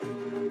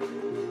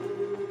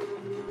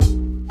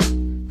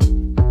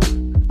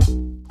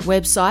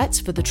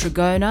Websites for the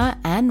Trigona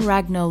and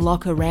Ragnar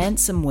Locker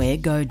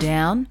ransomware go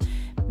down.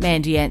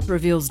 Mandiant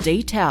reveals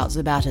details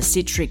about a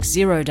Citrix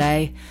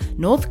zero-day.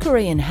 North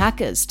Korean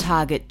hackers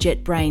target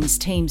JetBrains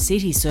Team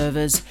City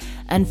servers.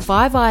 And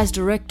Five Eyes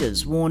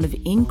directors warn of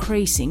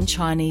increasing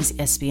Chinese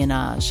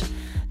espionage.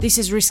 This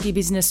is Risky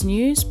Business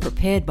News,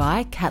 prepared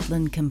by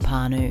Caitlin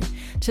Campanu.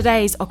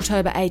 Today's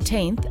October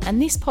 18th,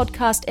 and this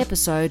podcast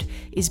episode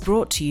is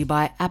brought to you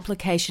by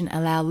application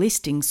allow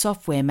listing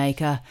software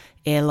maker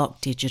Airlock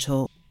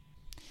Digital.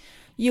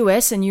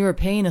 US and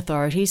European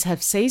authorities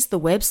have seized the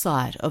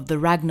website of the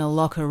Ragnar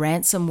Locker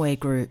ransomware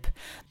group.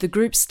 The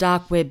group's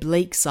dark web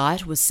leak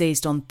site was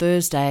seized on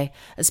Thursday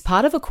as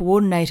part of a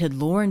coordinated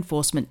law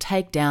enforcement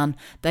takedown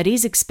that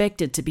is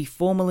expected to be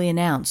formally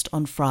announced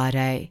on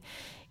Friday.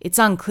 It's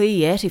unclear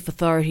yet if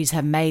authorities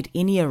have made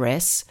any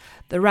arrests.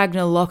 The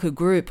Ragnar Locker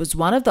group was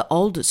one of the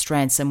oldest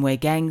ransomware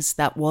gangs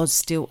that was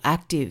still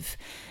active.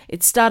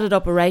 It started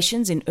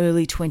operations in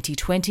early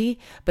 2020,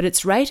 but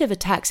its rate of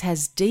attacks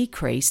has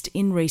decreased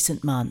in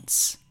recent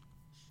months.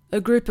 A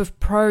group of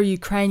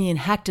pro-Ukrainian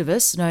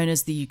hacktivists known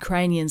as the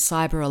Ukrainian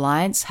Cyber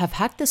Alliance have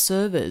hacked the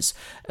servers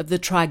of the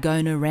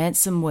Trigona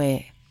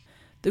ransomware.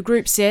 The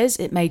group says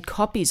it made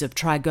copies of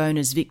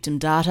Trigona's victim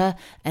data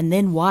and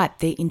then wiped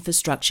their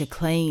infrastructure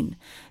clean.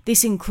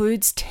 This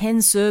includes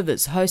 10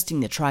 servers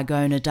hosting the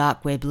Trigona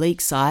dark web leak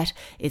site,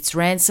 its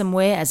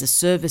ransomware as a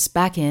service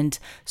backend,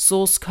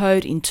 source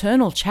code,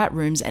 internal chat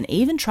rooms, and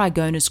even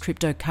Trigona's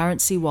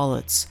cryptocurrency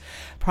wallets.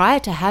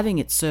 Prior to having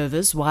its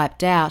servers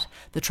wiped out,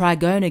 the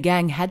Trigona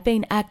gang had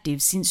been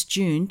active since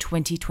June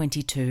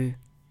 2022.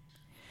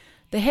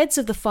 The heads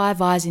of the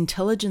Five Eyes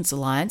Intelligence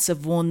Alliance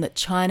have warned that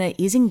China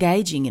is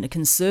engaging in a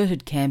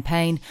concerted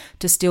campaign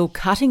to steal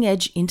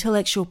cutting-edge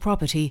intellectual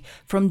property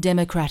from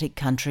democratic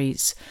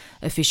countries.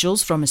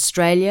 Officials from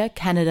Australia,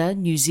 Canada,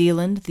 New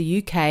Zealand,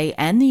 the UK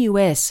and the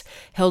US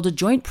held a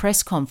joint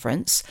press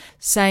conference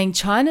saying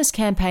China's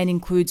campaign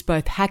includes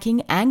both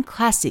hacking and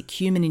classic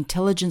human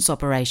intelligence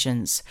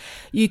operations.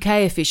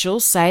 UK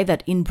officials say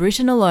that in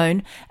Britain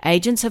alone,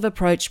 agents have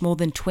approached more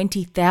than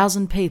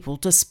 20,000 people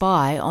to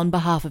spy on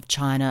behalf of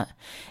China.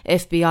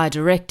 FBI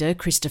Director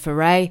Christopher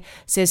Wray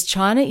says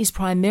China is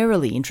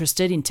primarily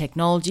interested in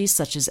technologies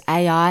such as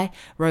AI,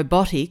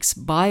 robotics,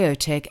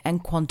 biotech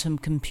and quantum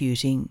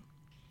computing.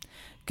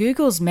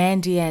 Google's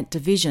Mandiant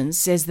division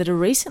says that a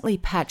recently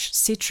patched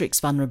Citrix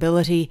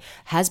vulnerability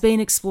has been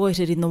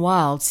exploited in the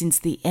wild since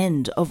the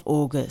end of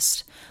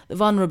August. The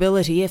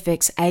vulnerability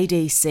affects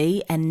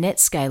ADC and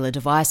NetScaler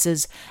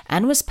devices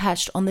and was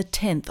patched on the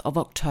 10th of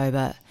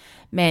October.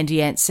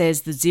 Mandiant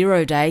says the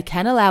zero-day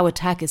can allow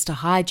attackers to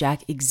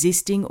hijack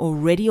existing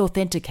already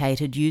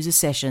authenticated user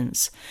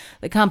sessions.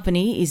 The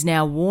company is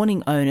now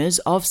warning owners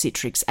of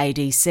Citrix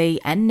ADC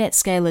and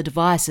NetScaler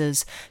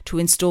devices to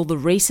install the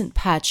recent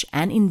patch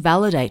and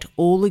invalidate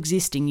all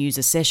existing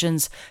user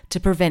sessions to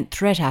prevent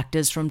threat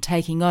actors from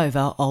taking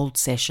over old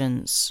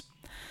sessions.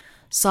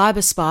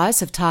 Cyber spies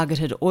have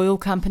targeted oil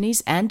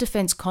companies and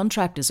defence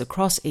contractors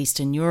across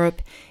Eastern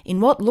Europe in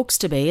what looks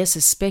to be a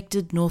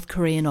suspected North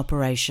Korean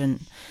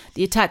operation.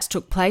 The attacks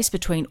took place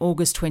between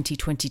August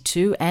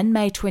 2022 and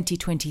May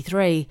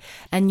 2023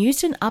 and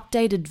used an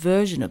updated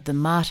version of the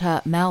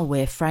Mata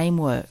malware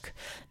framework.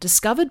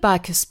 Discovered by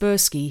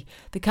Kaspersky,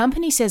 the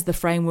company says the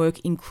framework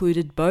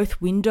included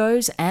both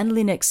Windows and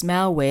Linux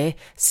malware,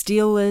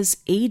 stealers,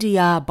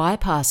 EDR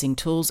bypassing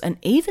tools, and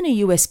even a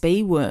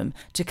USB worm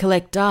to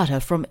collect data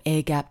from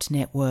air-gapped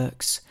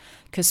networks.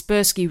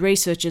 Kaspersky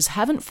researchers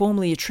haven't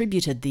formally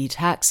attributed the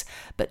attacks,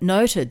 but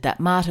noted that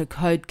Mata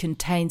code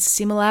contains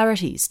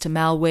similarities to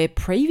malware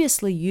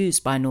previously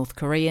used by North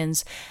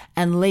Koreans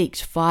and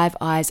leaked Five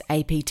Eyes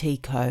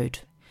APT code.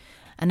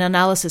 An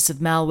analysis of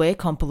malware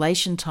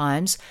compilation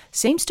times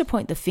seems to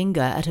point the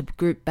finger at a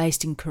group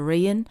based in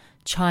Korean,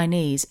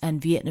 Chinese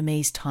and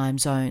Vietnamese time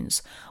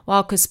zones.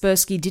 While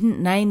Kaspersky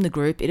didn't name the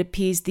group, it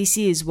appears this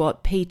is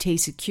what PT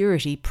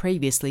Security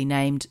previously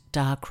named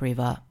Dark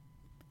River.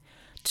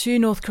 Two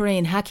North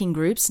Korean hacking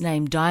groups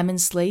named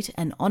Diamond Sleet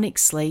and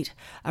Onyx Sleet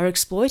are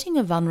exploiting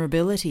a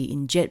vulnerability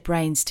in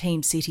JetBrains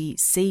Team City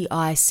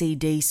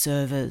CI/CD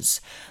servers.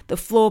 The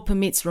flaw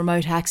permits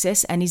remote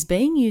access and is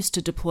being used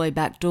to deploy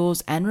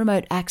backdoors and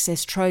remote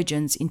access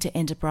Trojans into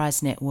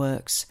enterprise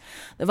networks.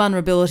 The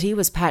vulnerability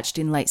was patched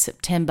in late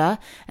September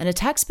and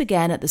attacks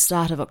began at the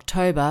start of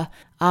October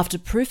after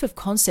proof of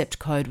concept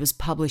code was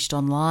published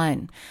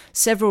online.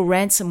 Several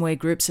ransomware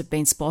groups have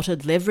been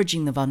spotted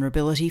leveraging the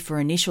vulnerability for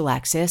initial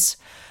access.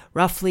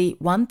 Roughly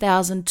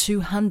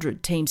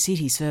 1,200 Team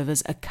City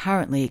servers are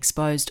currently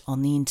exposed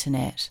on the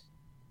internet.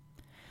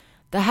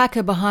 The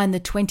hacker behind the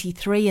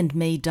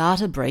 23andMe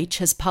data breach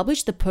has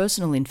published the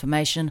personal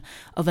information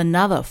of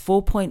another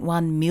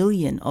 4.1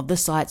 million of the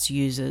site's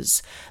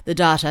users. The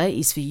data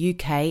is for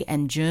UK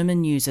and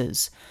German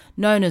users.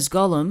 Known as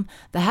Golem,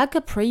 the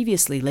hacker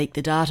previously leaked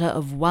the data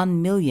of 1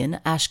 million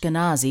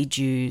Ashkenazi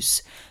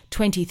Jews.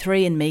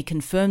 23andMe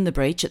confirmed the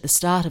breach at the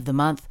start of the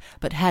month,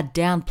 but had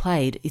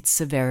downplayed its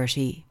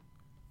severity.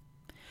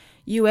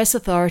 US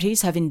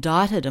authorities have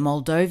indicted a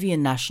Moldovan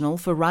national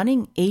for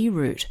running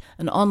eRoute,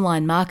 an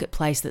online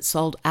marketplace that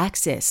sold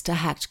access to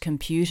hacked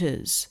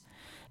computers.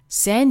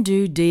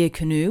 Sandu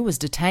Diakonu was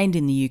detained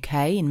in the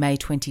UK in May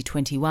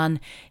 2021,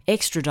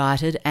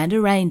 extradited and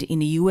arraigned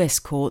in a US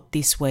court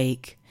this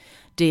week.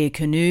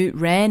 Diakonu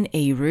ran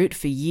eRoute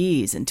for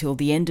years until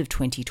the end of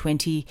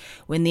 2020,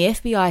 when the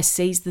FBI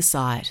seized the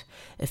site.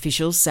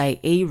 Officials say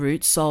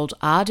eRoute sold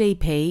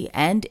RDP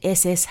and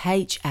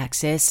SSH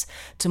access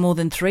to more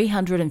than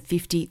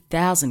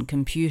 350,000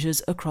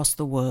 computers across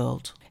the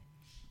world.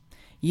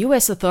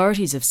 US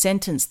authorities have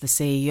sentenced the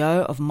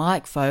CEO of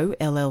Micfo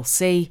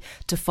LLC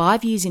to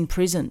 5 years in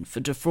prison for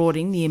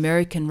defrauding the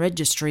American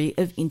Registry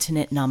of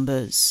Internet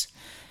Numbers.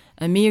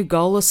 Amir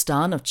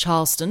Golistan of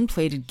Charleston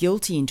pleaded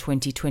guilty in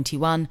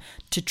 2021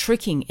 to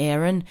tricking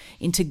Aaron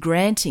into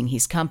granting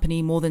his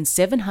company more than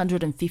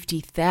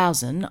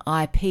 750,000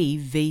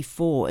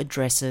 IPv4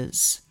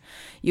 addresses.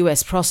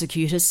 US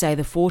prosecutors say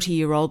the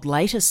 40-year-old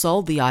later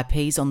sold the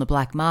IPs on the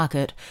black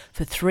market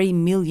for $3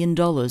 million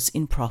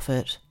in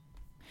profit.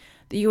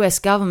 The US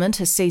government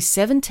has seized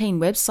 17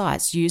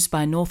 websites used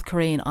by North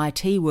Korean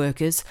IT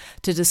workers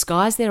to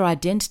disguise their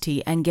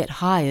identity and get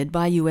hired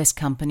by US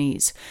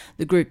companies.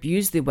 The group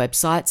used the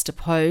websites to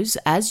pose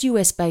as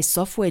US-based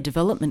software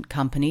development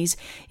companies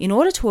in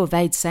order to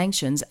evade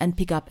sanctions and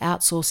pick up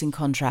outsourcing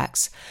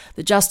contracts.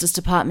 The Justice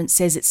Department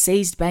says it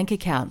seized bank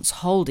accounts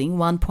holding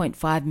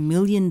 $1.5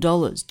 million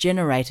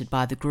generated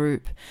by the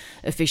group.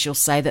 Officials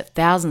say that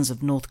thousands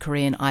of North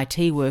Korean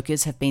IT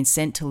workers have been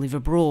sent to live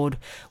abroad,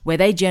 where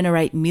they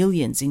generate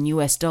millions in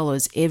US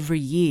dollars every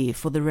year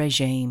for the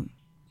regime.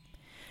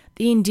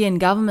 The Indian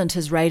government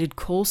has raided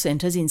call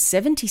centres in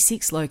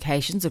 76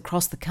 locations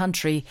across the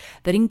country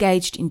that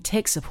engaged in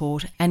tech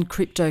support and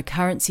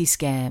cryptocurrency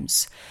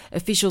scams.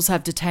 Officials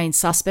have detained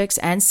suspects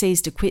and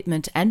seized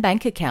equipment and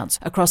bank accounts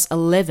across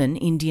 11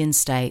 Indian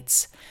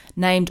states.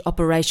 Named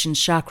Operation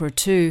Chakra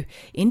 2,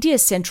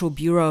 India's Central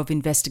Bureau of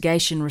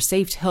Investigation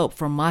received help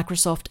from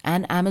Microsoft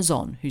and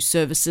Amazon, whose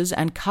services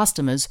and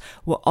customers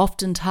were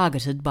often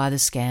targeted by the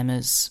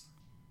scammers.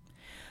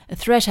 A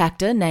threat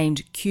actor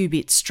named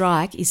Qubit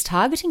Strike is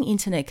targeting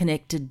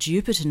internet-connected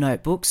Jupyter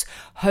notebooks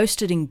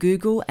hosted in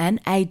Google and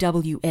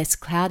AWS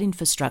cloud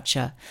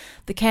infrastructure.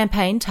 The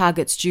campaign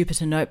targets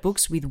Jupyter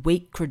notebooks with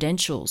weak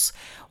credentials.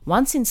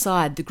 Once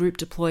inside, the group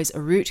deploys a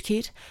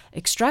rootkit,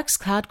 extracts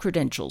cloud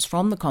credentials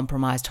from the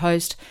compromised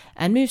host,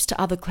 and moves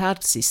to other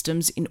cloud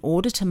systems in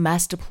order to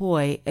mass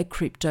deploy a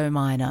crypto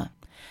miner.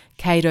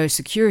 Cato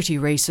security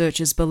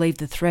researchers believe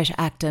the threat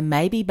actor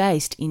may be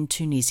based in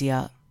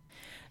Tunisia.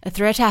 A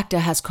threat actor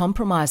has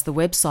compromised the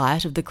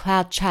website of the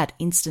Cloud Chat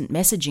instant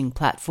messaging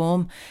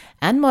platform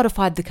and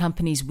modified the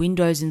company's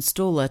Windows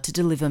installer to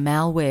deliver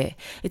malware.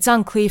 It's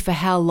unclear for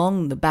how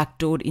long the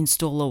backdoored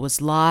installer was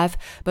live,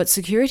 but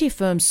security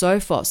firm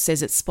Sophos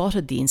says it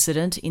spotted the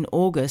incident in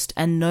August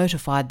and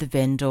notified the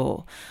vendor.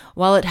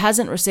 While it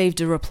hasn't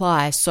received a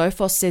reply,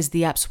 Sophos says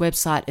the app's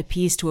website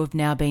appears to have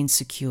now been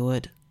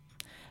secured.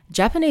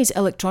 Japanese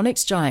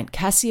electronics giant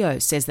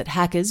Casio says that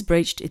hackers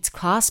breached its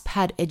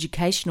ClassPad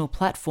educational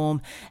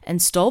platform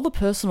and stole the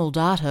personal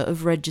data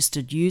of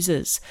registered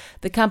users.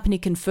 The company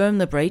confirmed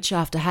the breach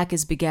after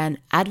hackers began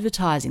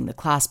advertising the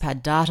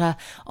ClassPad data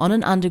on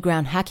an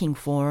underground hacking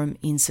forum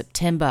in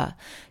September.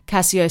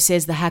 Casio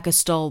says the hacker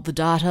stole the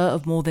data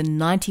of more than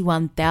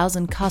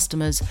 91,000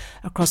 customers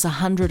across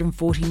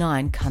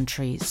 149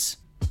 countries.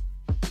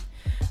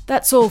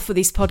 That's all for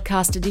this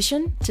podcast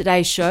edition.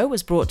 Today's show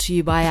was brought to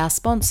you by our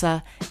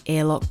sponsor,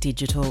 Airlock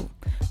Digital.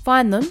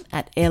 Find them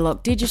at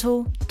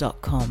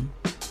airlockdigital.com.